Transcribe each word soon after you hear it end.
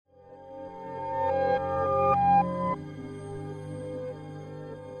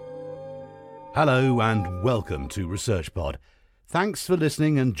Hello and welcome to ResearchPod. Thanks for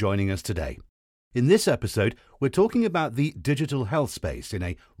listening and joining us today. In this episode, we're talking about the digital health space in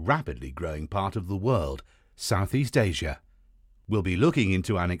a rapidly growing part of the world, Southeast Asia. We'll be looking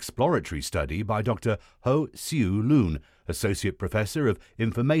into an exploratory study by Dr. Ho Siu Loon, Associate Professor of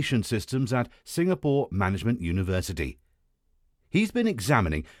Information Systems at Singapore Management University. He's been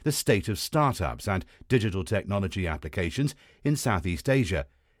examining the state of startups and digital technology applications in Southeast Asia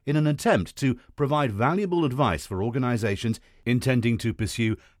in an attempt to provide valuable advice for organizations intending to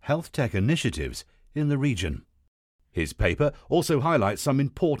pursue health tech initiatives in the region. His paper also highlights some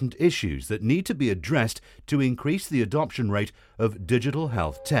important issues that need to be addressed to increase the adoption rate of digital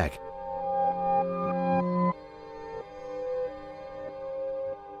health tech.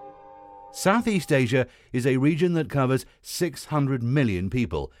 Southeast Asia is a region that covers 600 million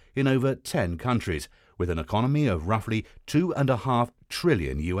people in over 10 countries, with an economy of roughly $2.5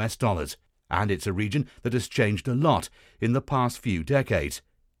 trillion, and it's a region that has changed a lot in the past few decades.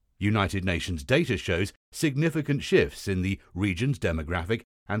 United Nations data shows significant shifts in the region's demographic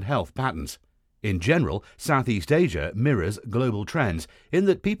and health patterns. In general, Southeast Asia mirrors global trends in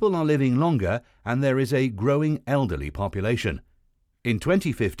that people are living longer and there is a growing elderly population. In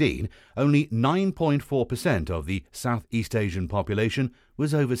 2015, only 9.4% of the Southeast Asian population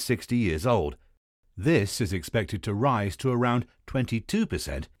was over 60 years old. This is expected to rise to around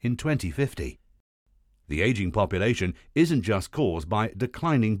 22% in 2050. The aging population isn't just caused by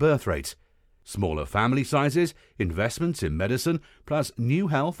declining birth rates. Smaller family sizes, investments in medicine, plus new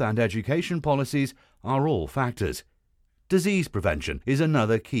health and education policies are all factors. Disease prevention is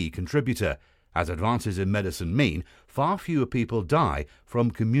another key contributor, as advances in medicine mean far fewer people die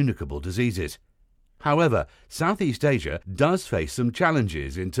from communicable diseases. However, Southeast Asia does face some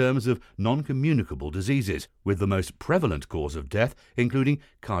challenges in terms of non-communicable diseases, with the most prevalent cause of death including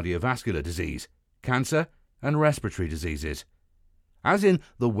cardiovascular disease, cancer, and respiratory diseases. As in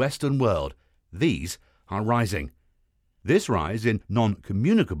the Western world, these are rising. This rise in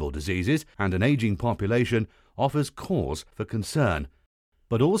non-communicable diseases and an aging population offers cause for concern,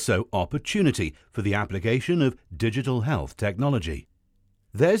 but also opportunity for the application of digital health technology.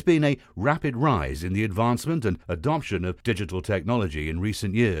 There's been a rapid rise in the advancement and adoption of digital technology in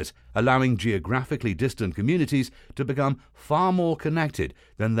recent years, allowing geographically distant communities to become far more connected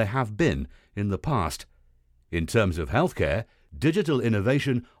than they have been in the past. In terms of healthcare, digital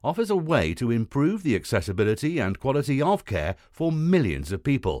innovation offers a way to improve the accessibility and quality of care for millions of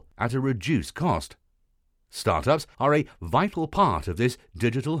people at a reduced cost. Startups are a vital part of this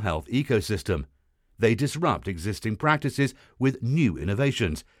digital health ecosystem. They disrupt existing practices with new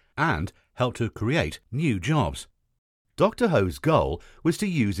innovations and help to create new jobs. Dr. Ho's goal was to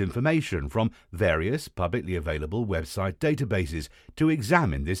use information from various publicly available website databases to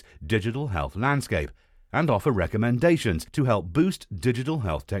examine this digital health landscape and offer recommendations to help boost digital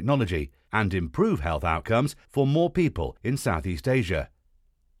health technology and improve health outcomes for more people in Southeast Asia.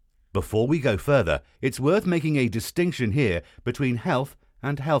 Before we go further, it's worth making a distinction here between health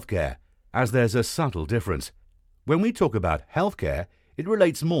and healthcare, as there's a subtle difference. When we talk about healthcare, it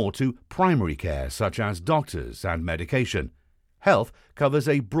relates more to primary care such as doctors and medication. Health covers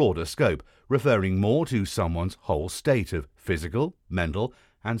a broader scope, referring more to someone's whole state of physical, mental,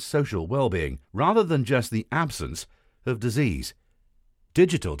 and social well-being, rather than just the absence of disease.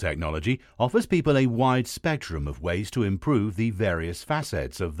 Digital technology offers people a wide spectrum of ways to improve the various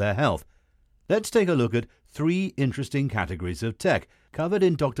facets of their health. Let's take a look at 3 interesting categories of tech covered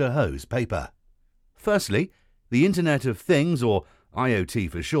in Dr. Ho's paper. Firstly, the Internet of Things, or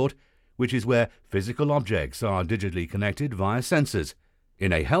IoT for short, which is where physical objects are digitally connected via sensors.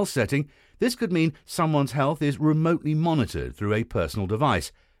 In a health setting, this could mean someone's health is remotely monitored through a personal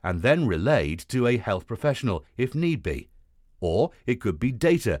device and then relayed to a health professional if need be. Or it could be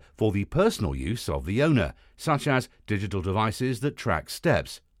data for the personal use of the owner, such as digital devices that track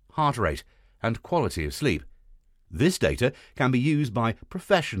steps, heart rate, and quality of sleep. This data can be used by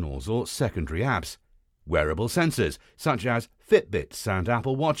professionals or secondary apps. Wearable sensors, such as Fitbits and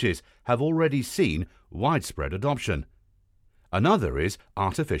Apple Watches, have already seen widespread adoption. Another is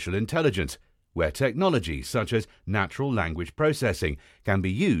artificial intelligence, where technology such as natural language processing can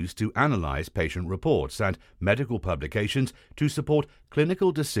be used to analyze patient reports and medical publications to support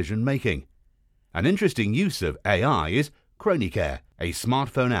clinical decision-making. An interesting use of AI is Chronicare, a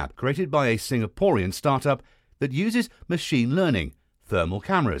smartphone app created by a Singaporean startup that uses machine learning, thermal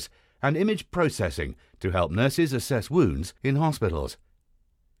cameras, and image processing to help nurses assess wounds in hospitals.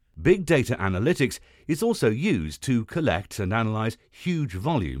 Big data analytics is also used to collect and analyze huge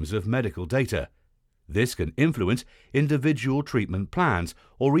volumes of medical data. This can influence individual treatment plans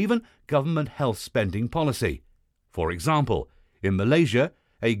or even government health spending policy. For example, in Malaysia,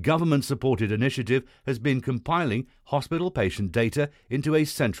 a government-supported initiative has been compiling hospital patient data into a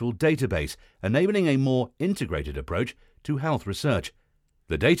central database, enabling a more integrated approach to health research.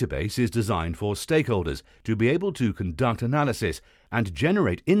 The database is designed for stakeholders to be able to conduct analysis and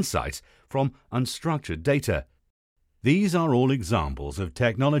generate insights from unstructured data. These are all examples of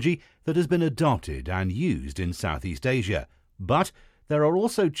technology that has been adopted and used in Southeast Asia, but there are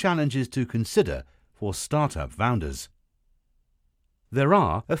also challenges to consider for startup founders. There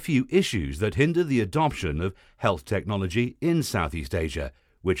are a few issues that hinder the adoption of health technology in Southeast Asia,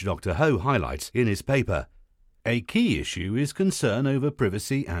 which Dr. Ho highlights in his paper. A key issue is concern over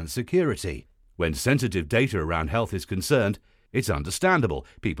privacy and security. When sensitive data around health is concerned, it's understandable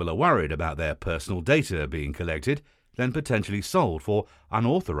people are worried about their personal data being collected, then potentially sold for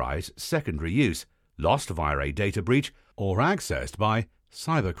unauthorized secondary use, lost via a data breach, or accessed by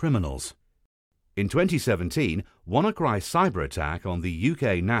cybercriminals. In 2017, WannaCry cyber attack on the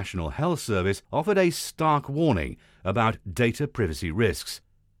UK National Health Service offered a stark warning about data privacy risks.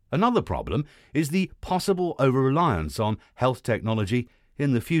 Another problem is the possible over-reliance on health technology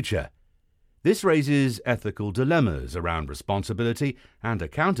in the future. This raises ethical dilemmas around responsibility and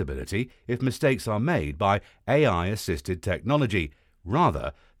accountability if mistakes are made by AI-assisted technology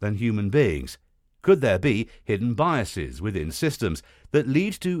rather than human beings. Could there be hidden biases within systems that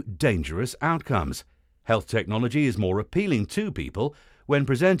lead to dangerous outcomes? Health technology is more appealing to people when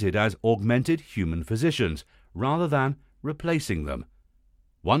presented as augmented human physicians rather than replacing them.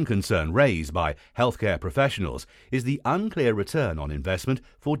 One concern raised by healthcare professionals is the unclear return on investment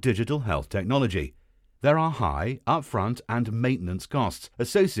for digital health technology. There are high upfront and maintenance costs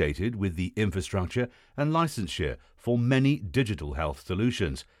associated with the infrastructure and licensure for many digital health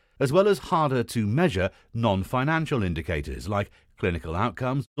solutions, as well as harder to measure non-financial indicators like clinical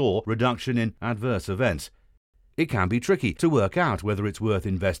outcomes or reduction in adverse events. It can be tricky to work out whether it's worth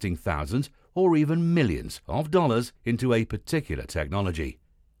investing thousands or even millions of dollars into a particular technology.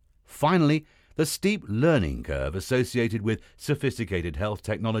 Finally, the steep learning curve associated with sophisticated health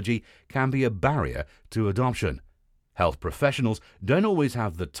technology can be a barrier to adoption. Health professionals don't always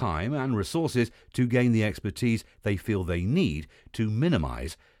have the time and resources to gain the expertise they feel they need to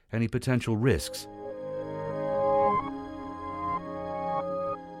minimize any potential risks.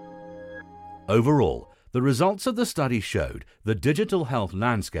 Overall, the results of the study showed the digital health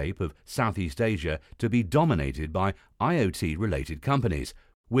landscape of Southeast Asia to be dominated by IoT-related companies,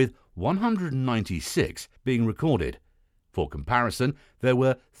 with 196 being recorded. For comparison, there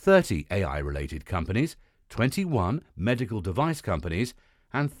were 30 AI-related companies, 21 medical device companies,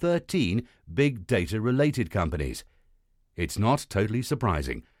 and 13 big data-related companies. It's not totally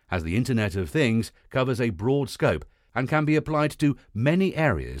surprising, as the Internet of Things covers a broad scope and can be applied to many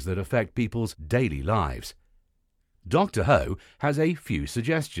areas that affect people's daily lives. Dr. Ho has a few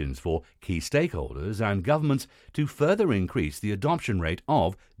suggestions for key stakeholders and governments to further increase the adoption rate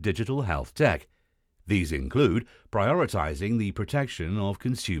of digital health tech. These include prioritizing the protection of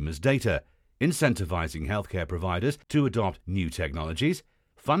consumers' data, incentivizing healthcare providers to adopt new technologies,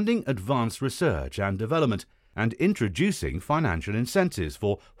 funding advanced research and development, and introducing financial incentives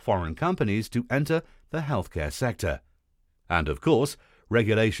for foreign companies to enter the healthcare sector. And of course,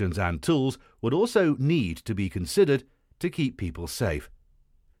 regulations and tools would also need to be considered to keep people safe.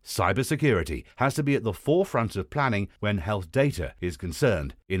 Cybersecurity has to be at the forefront of planning when health data is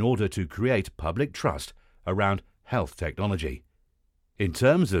concerned in order to create public trust around health technology. In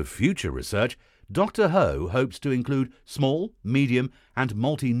terms of future research, Dr. Ho hopes to include small, medium, and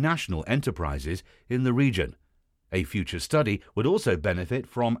multinational enterprises in the region. A future study would also benefit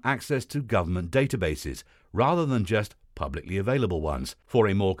from access to government databases rather than just publicly available ones for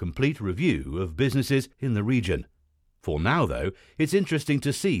a more complete review of businesses in the region. For now, though, it's interesting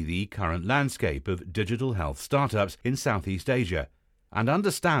to see the current landscape of digital health startups in Southeast Asia and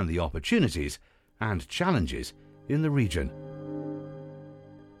understand the opportunities and challenges in the region.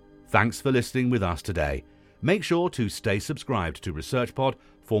 Thanks for listening with us today. Make sure to stay subscribed to ResearchPod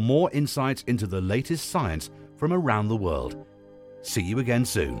for more insights into the latest science from around the world. See you again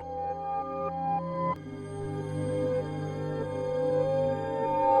soon.